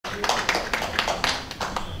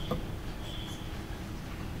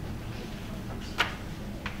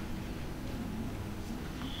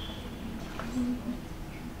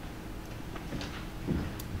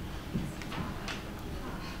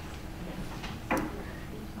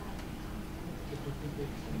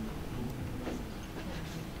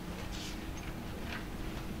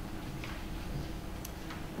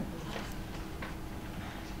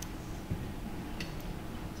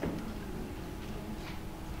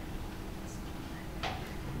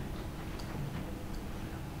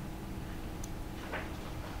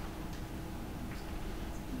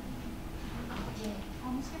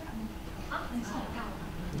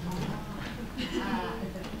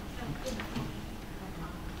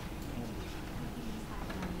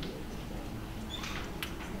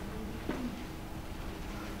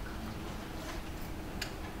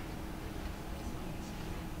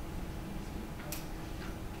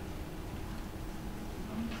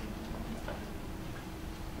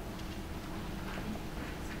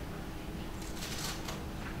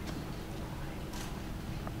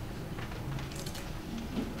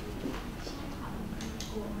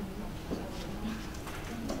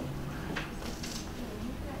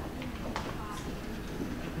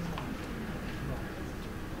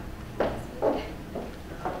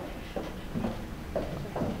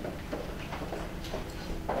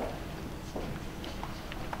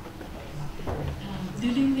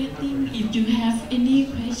during waiting, if you have any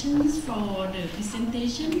questions for the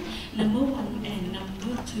presentation, number 1 and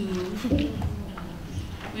number 2,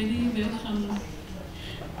 very welcome.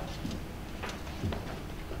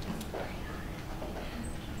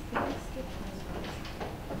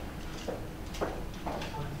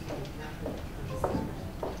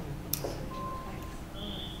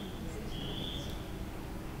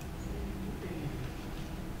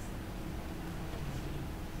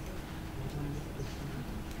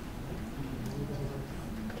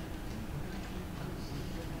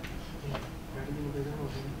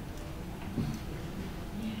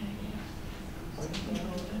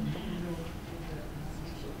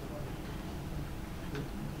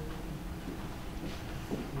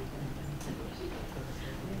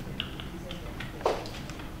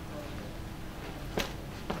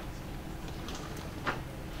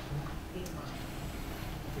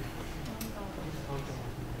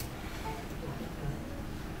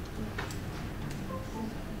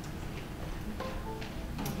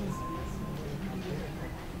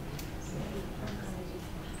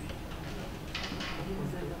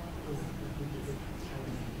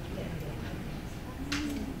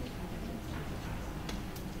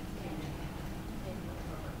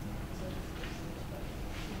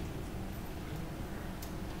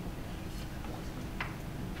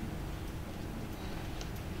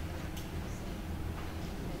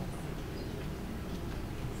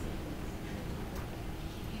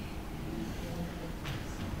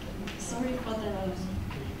 Sorry for the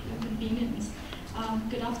inconvenience.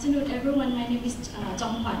 Good afternoon, everyone. My name is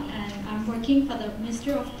Jomkwan, and I'm working for the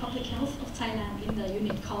Ministry of Public Health of Thailand in the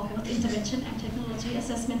unit called Health Intervention and Technology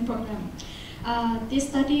Assessment Program. This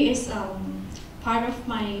study is part of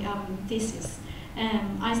my thesis.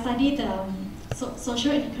 I studied the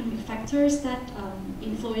social and economic factors that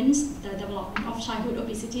influence the development of childhood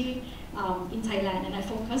obesity in Thailand, and I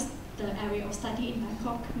focused the area of study in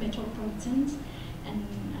Bangkok metropolitan, and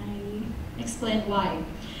I explain why.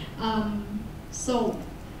 So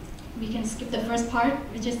we can skip the first part,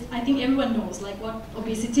 which is, I think everyone knows like what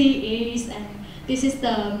obesity is, and this is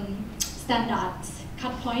the standard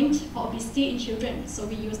cut point for obesity in children. So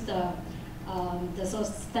we use the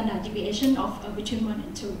standard deviation of between 1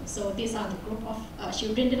 and 2. So these are the group of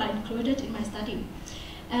children that I included in my study.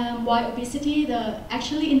 Why obesity?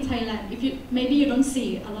 Actually in Thailand, maybe you don't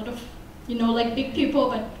see a lot of like big people,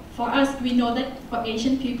 but for us we know that for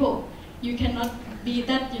Asian people you cannot be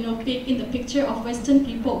that big in the picture of Western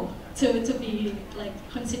people to be like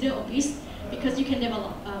considered obese, because you can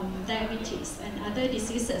develop diabetes and other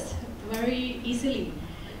diseases very easily.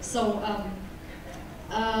 So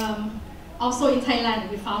also in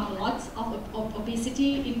Thailand we found a lot of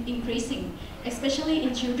obesity increasing, especially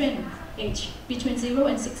in children age between 0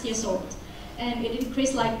 and 6 years old, and it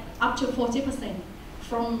increased like up to 40%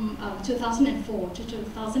 from 2004 to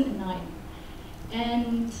 2009.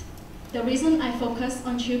 And the reason I focus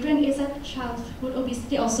on children is that childhood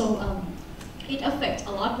obesity also it affects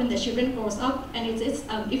a lot when the children grows up, and if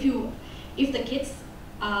the kids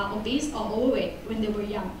are obese or overweight when they were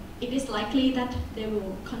young, it is likely that they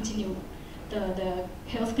will continue the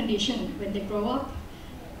health condition when they grow up.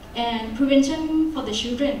 And prevention for the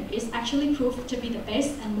children is actually proved to be the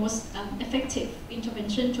best and most effective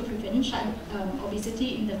intervention to prevent child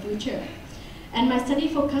obesity in the future. And my study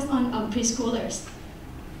focused on preschoolers.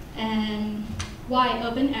 And why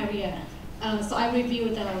urban area? So I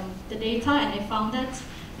reviewed the data, and I found that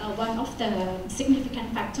one of the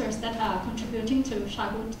significant factors that are contributing to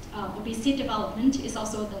childhood obesity development is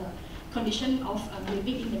also the condition of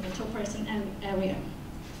living in the metropolitan area.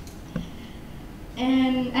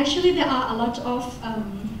 And actually there are a lot of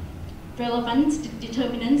relevant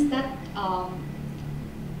determinants that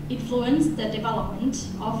influence the development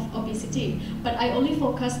of obesity, but I only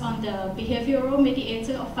focus on the behavioral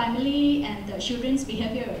mediator of family and the children's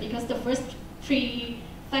behavior, because the first 3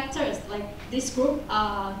 factors, like this group,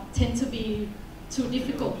 tend to be too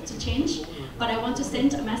difficult to change. But I want to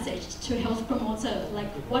send a message to health promoter,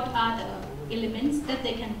 like what are the elements that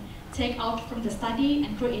they can take out from the study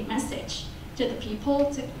and create message to the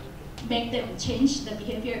people to make them change the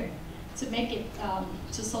behavior, to make it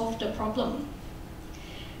to solve the problem.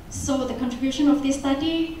 So the contribution of this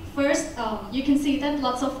study, first, you can see that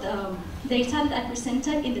lots of the data that I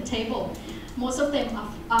presented in the table, most of them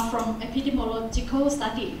are from epidemiological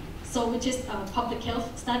study, so which is a public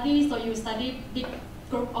health study. So you study big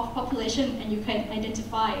group of population and you can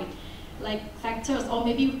identify like factors, or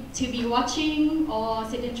maybe TV watching or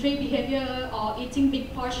sedentary behavior or eating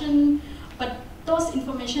big portion. But those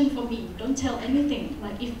information for me don't tell anything.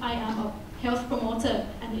 Like if I am a health promoter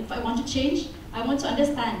and if I want to change, I want to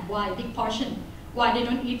understand why big portion why they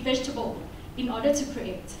don't eat vegetable in order to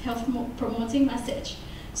create health promoting message.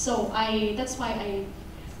 So that's why I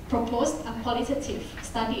proposed a qualitative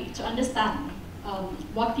study to understand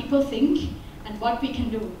what people think and what we can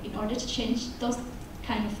do in order to change those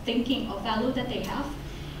kind of thinking or value that they have.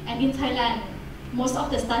 And in Thailand, most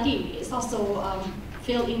of the study is also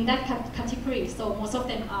filled in that category, so most of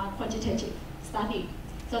them are quantitative study.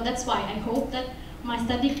 So that's why I hope that my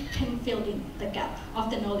study can fill in the gap of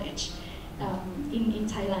the knowledge in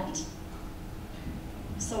Thailand.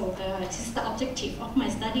 So the objective of my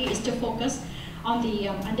study is to focus on the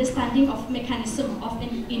understanding of mechanism of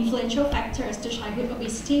influential factors to childhood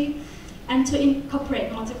obesity and to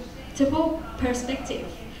incorporate multiple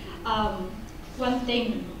perspectives. One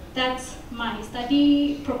thing that my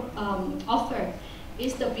study offer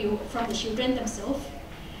is the view from the children themselves.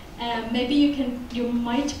 Maybe you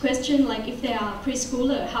might question, like, if they are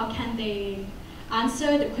preschooler, how can they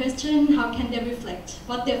answer the question? How can they reflect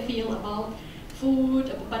what they feel about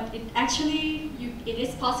food? But it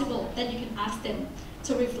is possible that you can ask them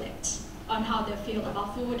to reflect on how they feel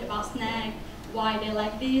about food, about snack, why they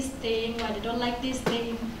like this thing, why they don't like this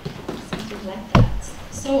thing, something like that.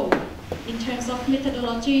 So, in terms of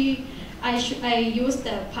methodology, I use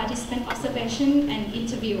the participant observation and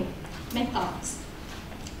interview methods.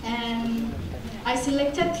 And I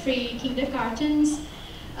selected 3 kindergartens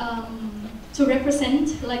to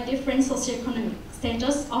represent like different socioeconomic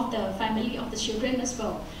status of the family of the children as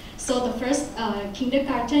well. So the first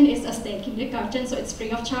kindergarten is a state kindergarten, so it's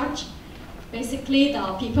free of charge. Basically,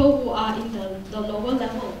 the people who are in the lower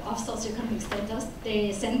level of socioeconomic status,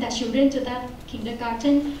 they send their children to that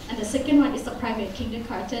kindergarten. And the second one is a private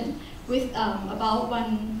kindergarten with about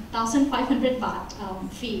 1,500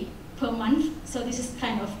 baht fee per month. So this is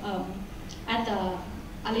kind of at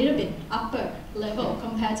a little bit upper level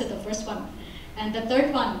compared to the first one. And the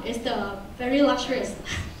third one is the very luxurious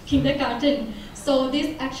kindergarten. So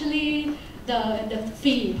this actually, the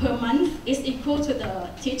fee per month is equal to the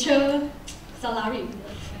teacher salary.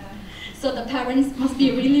 So the parents must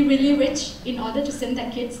be really, really rich in order to send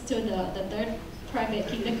their kids to the third private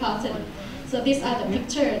kindergarten. So these are the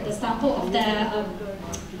picture, the sample of their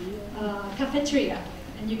cafeteria.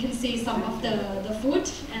 And you can see some of the food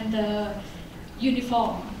and the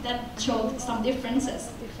uniform that show some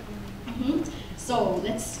differences. So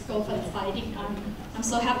let's go for the fighting. I'm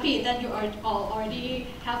so happy that you all already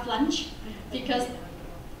have lunch, because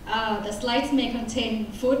the slides may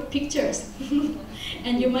contain food pictures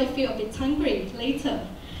and you might feel a bit hungry later.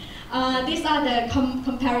 These are the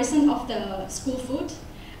comparison of the school food.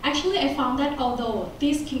 Actually, I found that although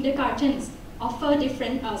these kindergartens offer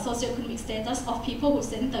different socioeconomic status of people who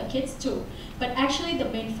send their kids to, but actually the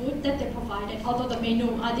main food that they provided, although the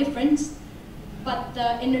menu are different, but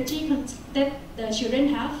the energy that the children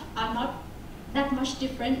have are not that much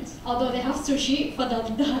different, although they have sushi for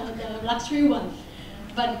the luxury one.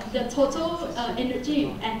 But the total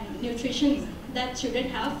energy and nutrition that children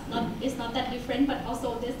have is not that different, but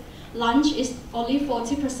also this lunch is only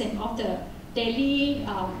 40% of the daily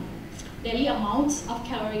amount of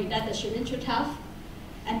calorie that the children should have.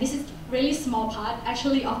 And this is really small part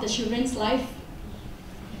actually of the children's life.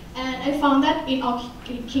 And I found that in our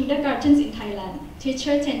kindergartens in Thailand,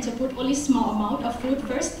 teachers tend to put only small amount of food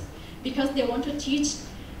first because they want to teach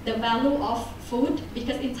the value of food,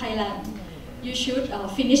 because in Thailand, you should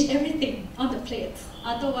finish everything on the plate.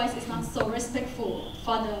 Otherwise, it's not so respectful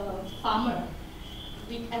for the farmer.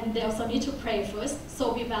 And they also need to pray first,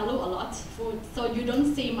 so we value a lot food. So you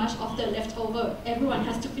don't see much of the leftover. Everyone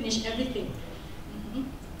has to finish everything.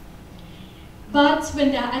 But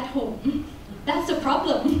when they are at home, that's the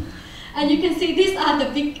problem. And you can see these are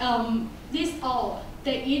the big,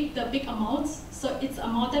 they eat the big amounts. So it's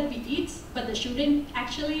amount that we eat, but the children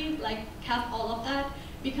actually have all of that,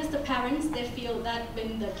 because the parents, they feel that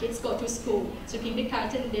when the kids go to school, to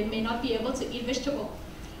kindergarten, they may not be able to eat vegetable.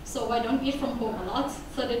 So I don't eat from home a lot,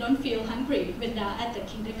 so they don't feel hungry when they're at the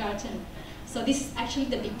kindergarten. So this is actually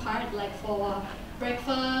the big part, for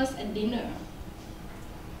breakfast and dinner.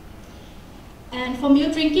 And for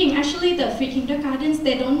meal drinking, actually the free kindergartens,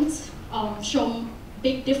 they don't show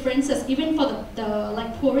big differences. Even for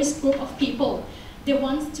the poorest group of people, they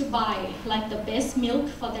want to buy the best milk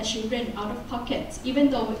for their children out of pocket, even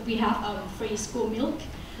though we have free school milk.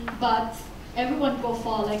 But everyone go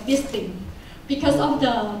for this thing because of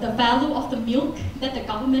the value of the milk that the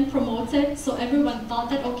government promoted. So everyone thought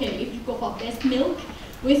that, okay, if you go for best milk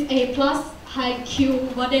with A+, high Q,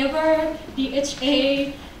 whatever,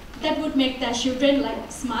 DHA, that would make their children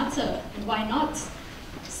smarter. Why not?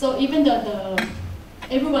 So even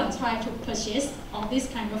everyone tried to purchase all this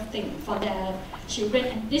kind of thing for their children,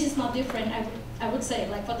 and this is not different. I would say,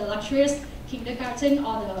 like for the luxurious kindergarten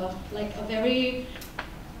or the like a very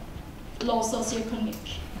low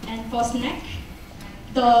socioeconomic. And for snack,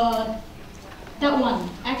 that one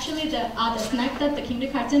actually the snack that the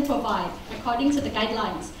kindergarten provide according to the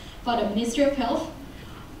guidelines for the Ministry of Health.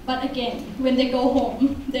 But again, when they go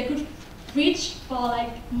home, they could reach for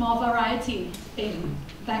like more variety thing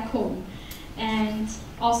back home. And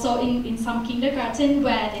also in some kindergarten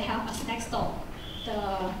where they have a snack store,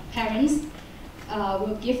 the parents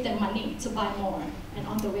will give them money to buy more and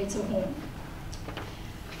on the way to home.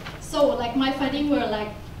 So like my findings were like,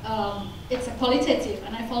 it's a qualitative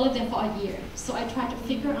and I followed them for a year. So I tried to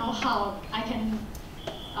figure out how I can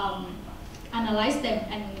analyze them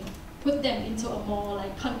and put them into a more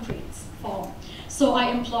like concrete form. So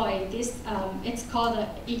I employ this, it's called the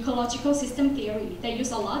ecological system theory. They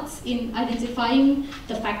use a lot in identifying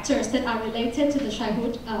the factors that are related to the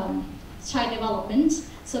child development.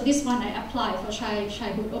 So this one I apply for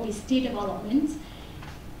childhood obesity development.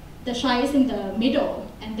 The child is in the middle,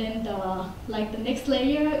 and then the next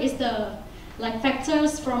layer is the like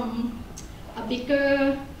factors from a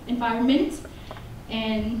bigger environment.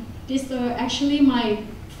 And these are actually my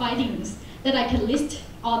findings that I can list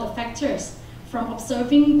all the factors from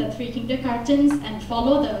observing the 3 kindergartens and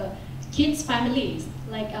follow the kids' families,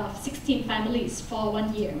 like 16 families for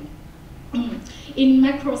 1 year. In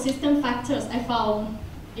macro system factors, I found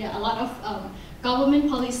a lot of government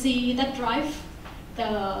policy that drive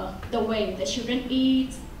the way the children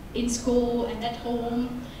eat in school and at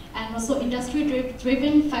home, and also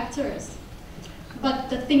industry-driven factors. But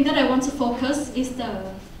the thing that I want to focus is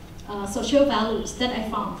the social values that I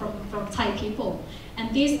found from Thai people.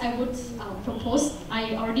 And this I would propose,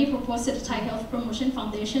 I already proposed to the Thai Health Promotion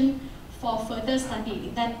Foundation for further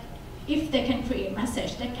study, that if they can create a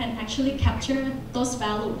message that can actually capture those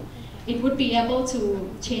values, it would be able to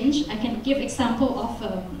change. I can give example of,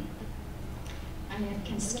 I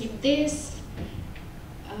can skip this.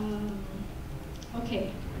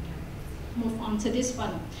 Okay, move on to this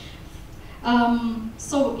one.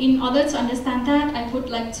 So in order to understand that, I would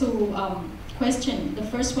like to question the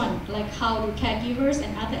first one, like how do caregivers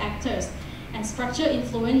and other actors and structure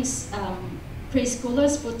influence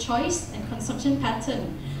preschoolers' food choice and consumption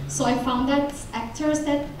pattern. So I found that actors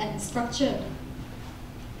and structure.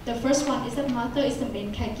 The first one is that mother is the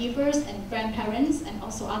main caregivers and grandparents and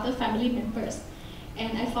also other family members.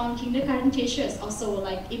 And I found kindergarten teachers also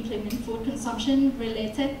like implement food consumption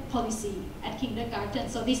related policy at kindergarten.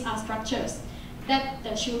 So these are structures that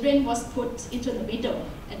the children was put into the middle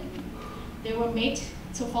and they were made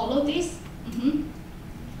to follow this.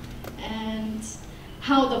 And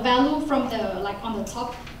how the value from the, like on the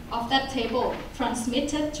top of that table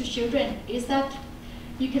transmitted to children is that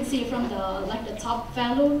you can see from the top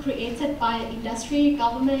value created by industry,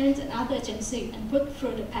 government, and other agencies and put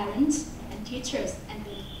through the parents and teachers and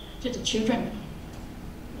to the children.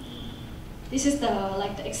 This is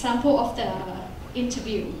the example of the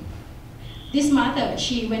interview. This mother,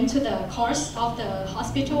 she went to the course of the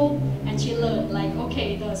hospital and she learned like,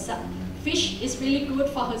 okay, the fish is really good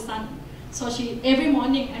for her son. So every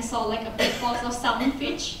morning I saw like a big box of salmon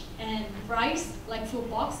fish and rice, like full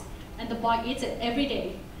box, and the boy eats it every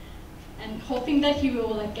day. And hoping that he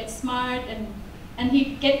will like get smart and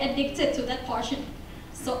he get addicted to that portion.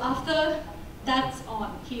 So after that's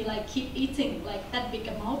on, he like keep eating like that big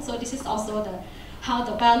amount. So this is also how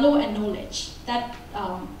the value and knowledge that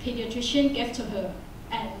pediatrician gave to her,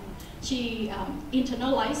 and she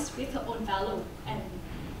internalized with her own value and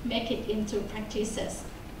make it into practices.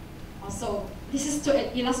 Also, this is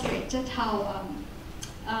to illustrate just how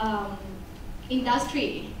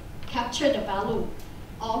industry capture the value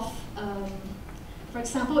of, for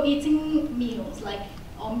example, eating meals like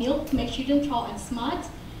or milk make children tall and smart,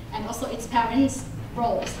 and also its parents'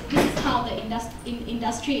 roles. This is how the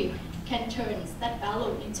industry can turn that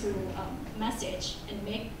value into a message and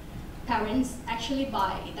make parents actually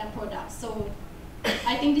buy that product. So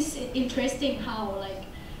I think this is interesting how like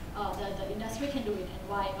the industry can do it and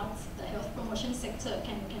why not the health promotion sector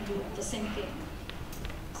can do the same thing.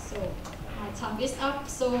 So my time is up,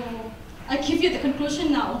 so I give you the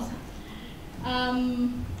conclusion now.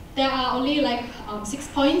 There are only like 6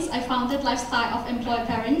 points. I found that lifestyle of employed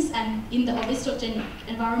parents and in the obesogenic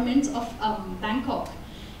environment of Bangkok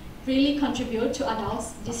really contribute to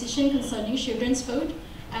adults' decision concerning children's food.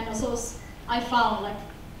 And also I found like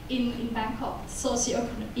in Bangkok,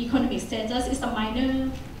 socioeconomic status is a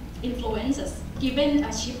minor influences given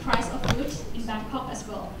a cheap price of food in Bangkok as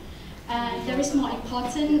well. And there is more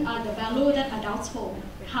important the value that adults hold,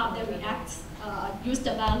 how they react, use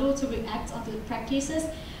the value to react on the practices,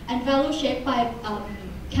 and value shaped by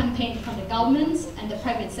campaign from the governments and the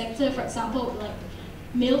private sector. For example, like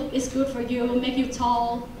milk is good for you, make you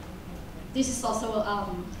tall. This is also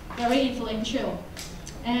very influential.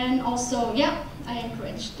 And also, yeah, I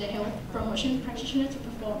encourage the health promotion practitioner to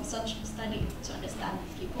perform such study to understand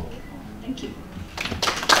people. Thank you.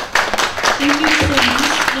 Thank you so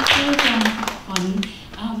much, Dr.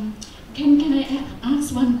 Jomkwan. Can I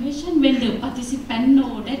ask one question? When the participants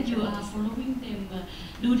know that you are following them,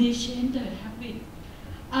 do they change their habit?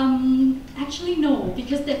 Actually, no,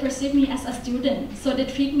 because they perceive me as a student, so they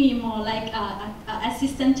treat me more like an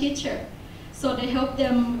assistant teacher. So they help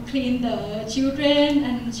them clean the children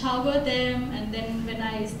and shower them, and then when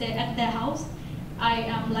I stay at their house, I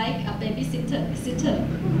am like a babysitter.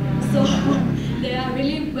 So they are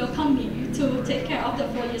really welcoming to take care of the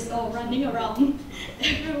 4-year-old running around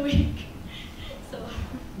every week. So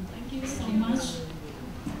thank you so much.